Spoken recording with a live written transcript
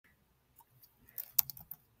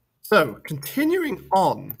So continuing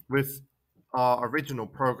on with our original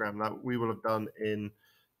program that we will have done in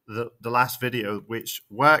the last video, which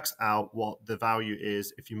works out what the value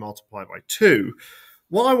is if you multiply by 2,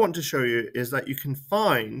 what I want to show you is that you can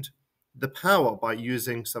find the power by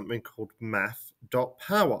using something called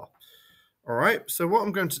math.power. All right, so what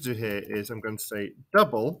I'm going to do here is I'm going to say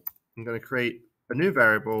double. I'm going to create a new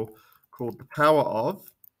variable called the power of,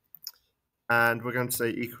 and we're going to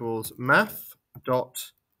say equals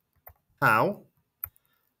math.pow.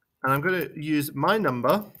 And I'm going to use my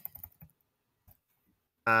number,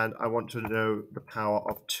 and I want to know the power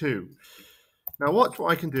of 2. Now watch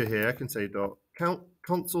what I can do here. I can say dot count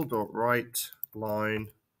console.write line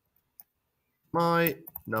my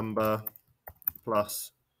number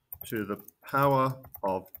plus to the power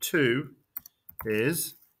of 2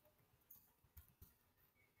 is,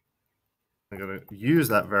 I'm going to use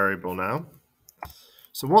that variable now.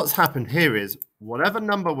 So what's happened here is whatever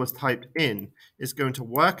number was typed in is going to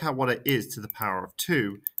work out what it is to the power of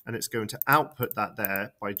 2, and it's going to output that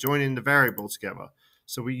there by joining the variable together.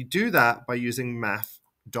 So we do that by using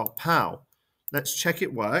math.pow. Let's check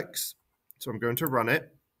it works. So I'm going to run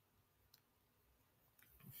it.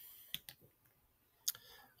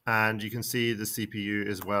 And you can see the CPU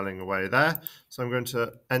is whirling away there. So I'm going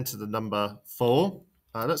to enter the number 4.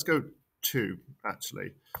 Let's go 2,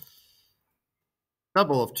 actually.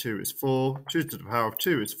 Double of 2 is 4. 2 to the power of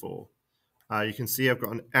 2 is 4. You can see I've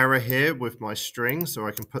got an error here with my string, so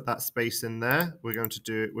I can put that space in there. We're going to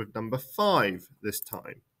do it with number 5 this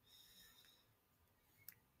time.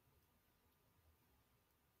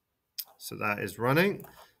 So that is running.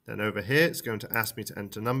 Then over here, it's going to ask me to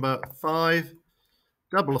enter number 5.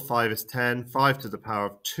 Double of 5 is 10. 5 to the power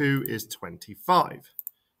of 2 is 25.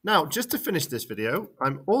 Now, just to finish this video,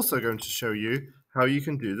 I'm also going to show you how you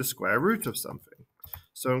can do the square root of something.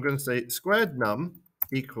 So I'm going to say squared num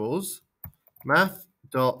equals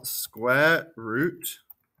math.square root.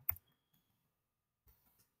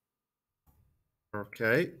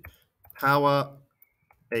 Okay, power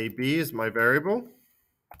AB is my variable.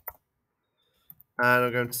 And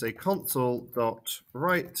I'm going to say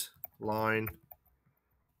console.write line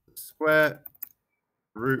square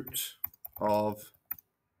root of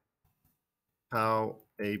power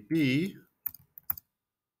AB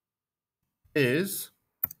is,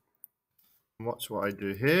 watch what I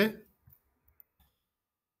do here,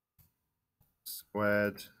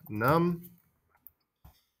 squared num.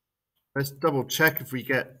 Let's double check if we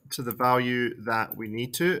get to the value that we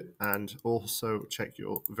need to, and also check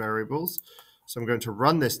your variables. So I'm going to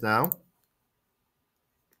run this now.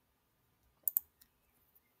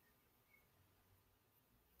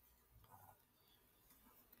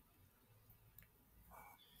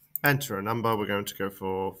 Enter a number, we're going to go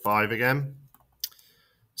for 5 again.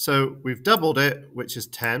 So we've doubled it, which is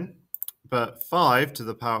 10, but 5 to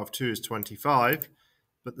the power of 2 is 25,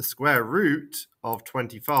 but the square root of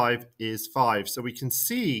 25 is 5. So we can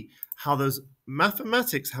see how those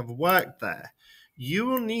mathematics have worked there. You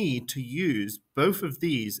will need to use both of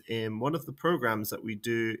these in one of the programs that we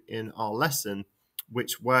do in our lesson,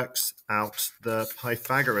 which works out the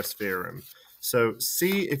Pythagoras theorem. So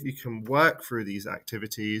see if you can work through these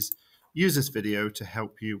activities. Use this video to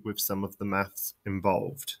help you with some of the maths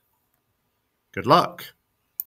involved. Good luck.